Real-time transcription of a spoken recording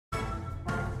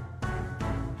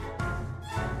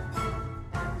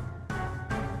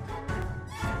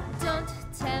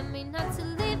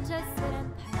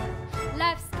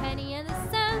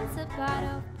pot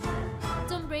of pie.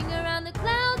 Don't bring around the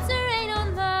clouds or rain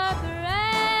on my parade.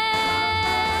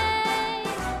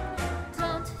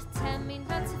 Don't tell me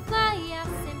not to fly, I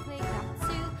simply got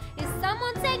to. If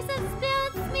someone takes a spill,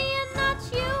 it's me and not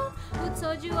you. Who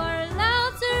told you are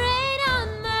allowed to rain on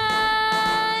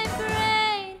my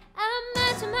parade? I'm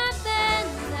meant to my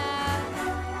bend now,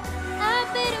 a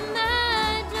bit of my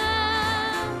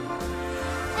drum.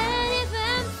 And if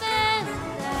I'm fed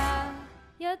now,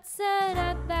 you'd say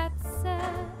that that's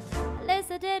sad. At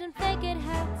least I didn't fake it,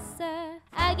 had said.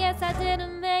 I guess I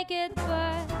didn't make it,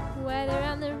 but whether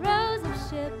on the rose of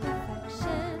sheer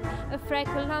perfection, a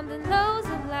freckle on the nose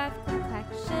of life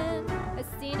complexion, a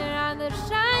steen around the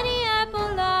shiny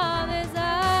apple of his eye.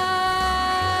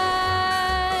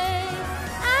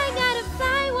 I gotta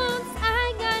fly once,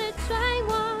 I gotta try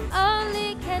once, only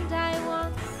can die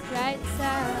once, right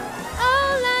side.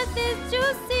 Oh, life is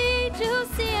juicy,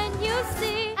 juicy, and you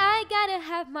see, I gotta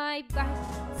have my bite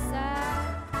side.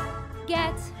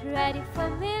 Get ready for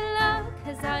me, love,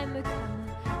 cause I'm a comer.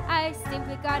 I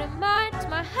simply gotta march,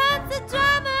 my heart's a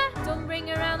drama. Don't bring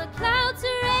around the clouds to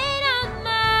rain on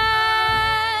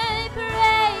my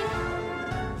parade.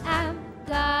 I'm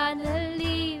gonna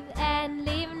leave and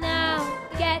leave now.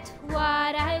 Get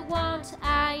what I want,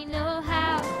 I know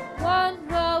how. One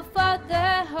roll for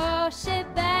the whole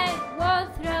shebang,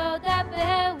 one throw that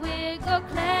bear, we go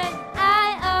clang.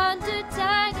 I on the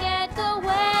target, go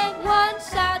away. One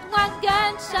shot, one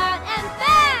gunshot, and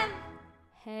bam!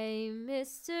 Hey,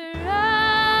 Mr.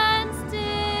 Einstein,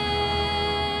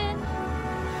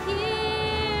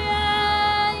 here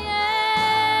I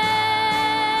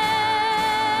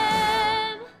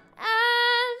am.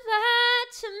 I'll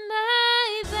march my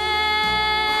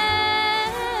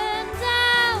band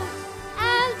down.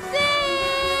 I'll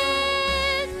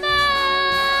beat my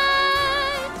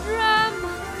drum.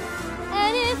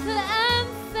 And if I'm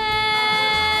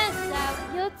fast out,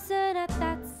 you'll turn out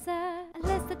that's sad. At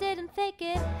least I didn't fake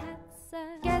it,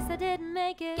 guess I didn't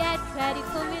make it. Get ready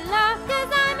for me, love,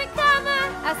 cause I'm a comer.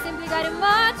 I simply gotta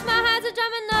march.